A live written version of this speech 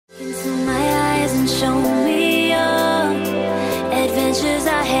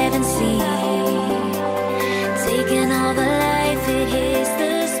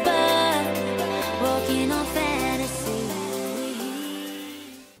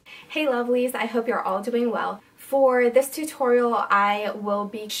Hey lovelies, I hope you're all doing well. For this tutorial, I will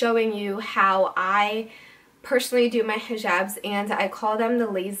be showing you how I personally do my hijabs, and I call them the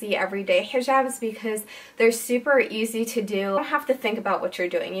lazy everyday hijabs because they're super easy to do. You don't have to think about what you're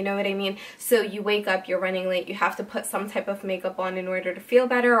doing, you know what I mean? So you wake up, you're running late, you have to put some type of makeup on in order to feel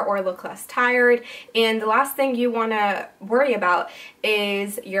better or look less tired, and the last thing you want to worry about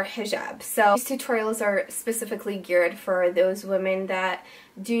is your hijab. So these tutorials are specifically geared for those women that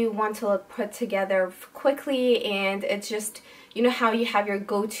do want to look put together quickly, and it's just, you know how you have your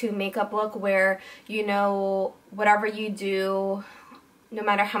go-to makeup look where, you know, whatever you do, no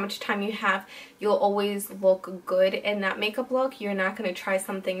matter how much time you have, you'll always look good in that makeup look. You're not going to try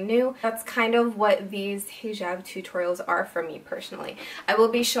something new. That's kind of what these hijab tutorials are for me personally. I will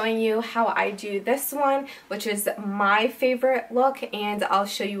be showing you how I do this one, which is my favorite look, and I'll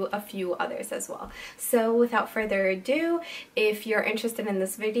show you a few others as well. So without further ado, if you're interested in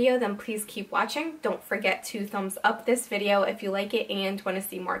this video, then please keep watching. Don't forget to thumbs up this video if you like it and want to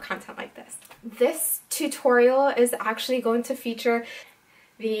see more content like this. This tutorial is actually going to feature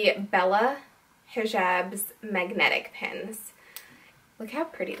the Bella Hijabs magnetic pins. Look how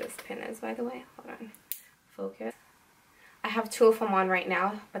pretty this pin is, by the way. Hold on. Focus. I have two of them on right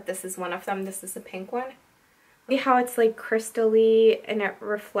now, but this is one of them. This is the pink one. See how it's like crystally and it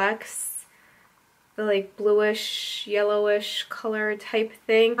reflects the like bluish, yellowish color type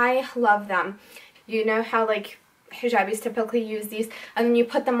thing. I love them. You know how like hijabis typically use these and then you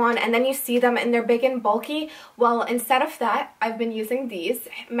put them on and then you see them and they're big and bulky? Well, instead of that, I've been using these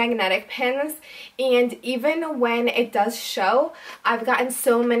magnetic pins, and even when it does show, I've gotten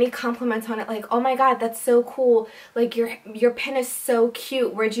so many compliments on it, like, oh my god, that's so cool, like your pin is so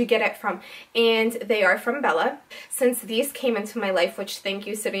cute, where'd you get it from? And they are from Bella. Since these came into my life, which thank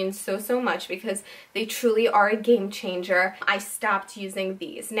you Serene so much, because they truly are a game changer, I stopped using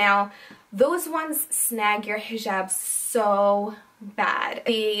these. Now those ones snag your hijab so bad.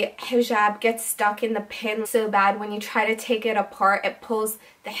 The hijab gets stuck in the pin so bad when you try to take it apart, it pulls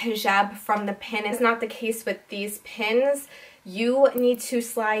the hijab from the pin. It's not the case with these pins. You need to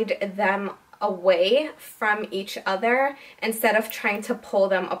slide them away from each other instead of trying to pull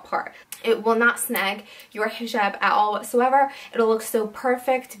them apart. It will not snag your hijab at all whatsoever. It'll look so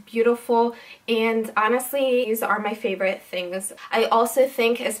perfect, beautiful, and honestly, these are my favorite things. I also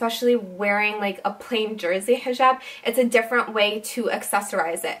think, especially wearing like a plain jersey hijab, it's a different way to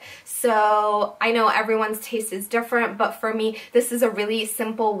accessorize it. So I know everyone's taste is different, but for me, this is a really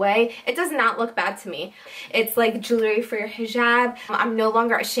simple way. It does not look bad to me. It's like jewelry for your hijab. I'm no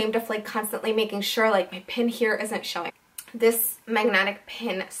longer ashamed of like constantly making sure like my pin here isn't showing. This magnetic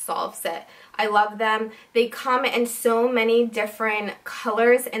pin solves it. I love them. They come in so many different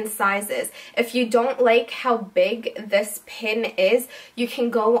colors and sizes. If you don't like how big this pin is, you can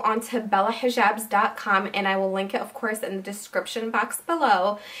go onto bellahijabs.com, and I will link it, of course, in the description box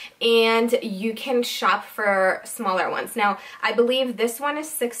below, and you can shop for smaller ones. Now, I believe this one is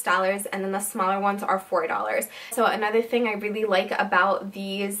 $6 and then the smaller ones are $4. So another thing I really like about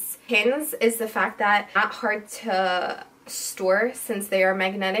these pins is the fact that they're not hard to store since they are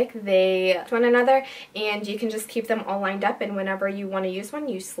magnetic. They one another, and you can just keep them all lined up, and whenever you want to use one,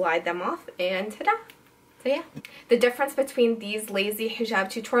 you slide them off and ta-da! So yeah, the difference between these lazy hijab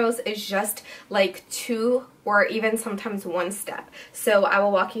tutorials is just like 2 or even sometimes 1 step. So I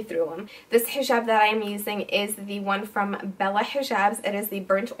will walk you through them. This hijab that I am using is the one from Bella Hijabs. It is the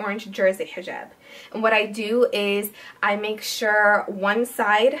burnt orange jersey hijab. And what I do is I make sure one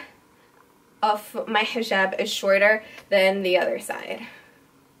side of my hijab is shorter than the other side.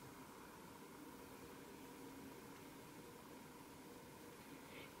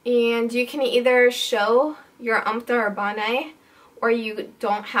 And you can either show your umta or bane, or you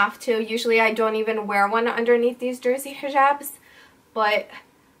don't have to. Usually I don't even wear one underneath these jersey hijabs, but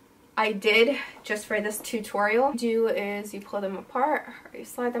I did just for this tutorial. What you do is you pull them apart, or you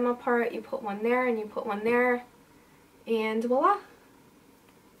slide them apart, you put one there and you put one there, and voila!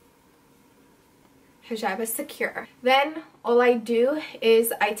 Hijab is secure. Then all I do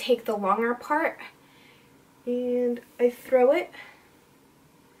is I take the longer part and I throw it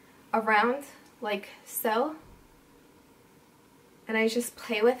around like so, and I just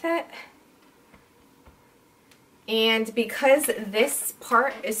play with it. And because this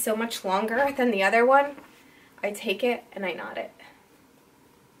part is so much longer than the other one, I take it and I knot it.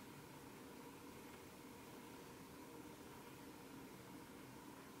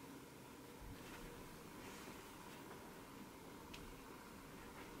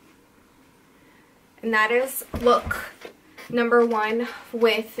 And that is, look, Number one,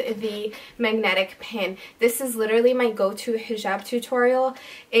 with the magnetic pin. This is literally my go-to hijab tutorial.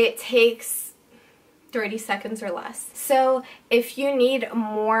 It takes 30 seconds or less. So if you need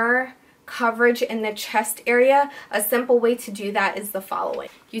more coverage in the chest area, a simple way to do that is the following.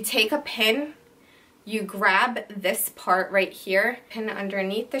 You take a pin, you grab this part right here, pin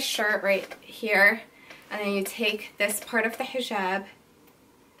underneath the shirt right here, and then you take this part of the hijab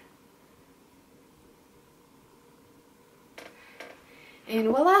and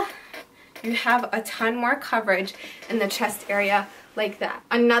voila, you have a ton more coverage in the chest area like that.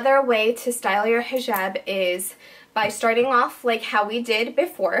 Another way to style your hijab is by starting off like how we did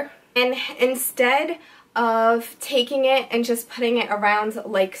before, and instead of taking it and just putting it around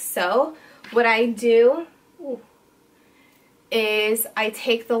like so, what I do is I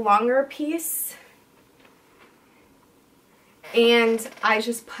take the longer piece and I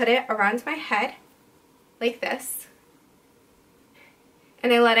just put it around my head like this,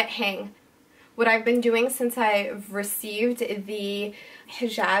 and I let it hang. What I've been doing since I've received the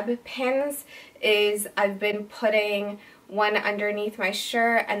hijab pins is I've been putting one underneath my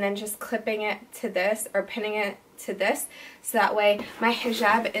shirt and then just clipping it to this or pinning it to this, so that way my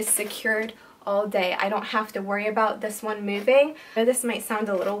hijab is secured all day. I don't have to worry about this one moving. I know this might sound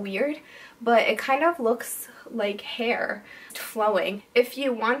a little weird, but it kind of looks like hair flowing. If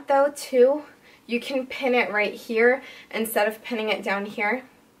you want though too, you can pin it right here instead of pinning it down here.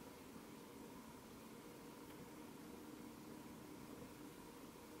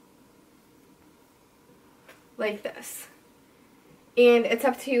 Like this. And it's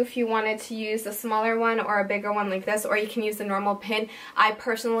up to you if you wanted to use a smaller one or a bigger one like this, or you can use the normal pin. I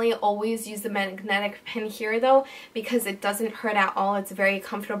personally always use the magnetic pin here though, because it doesn't hurt at all. It's very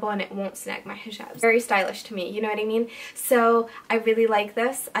comfortable and it won't snag my hijab. Very stylish to me, you know what I mean? So I really like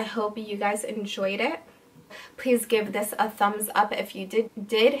this. I hope you guys enjoyed it. Please give this a thumbs up if you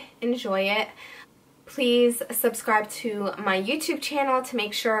did enjoy it. Please subscribe to my YouTube channel to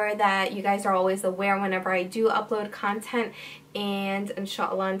make sure that you guys are always aware whenever I do upload content. And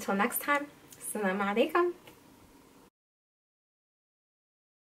inshallah, until next time, assalamu alaikum.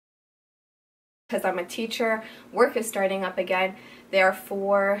 Because I'm a teacher, work is starting up again,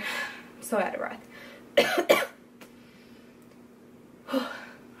 therefore, I'm so out of breath. I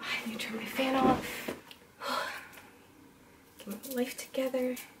need to turn my fan off. Get my life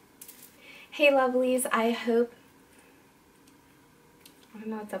together. Hey lovelies, I hope, I don't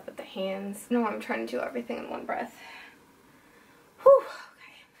know what's up with the hands. No, I'm trying to do everything in one breath. Whew,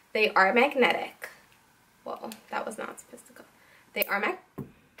 okay. They are magnetic. Well, that was not supposed to go. They are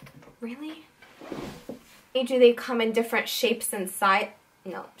really? Do they come in different shapes inside?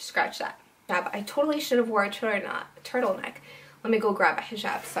 No, scratch that. Yeah, but I totally should have worn a turtleneck. Let me go grab a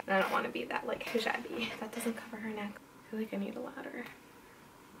hijab. So I don't want to be that like hijabi. That doesn't cover her neck. I feel like I need a ladder.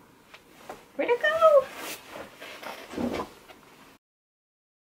 Where'd it go?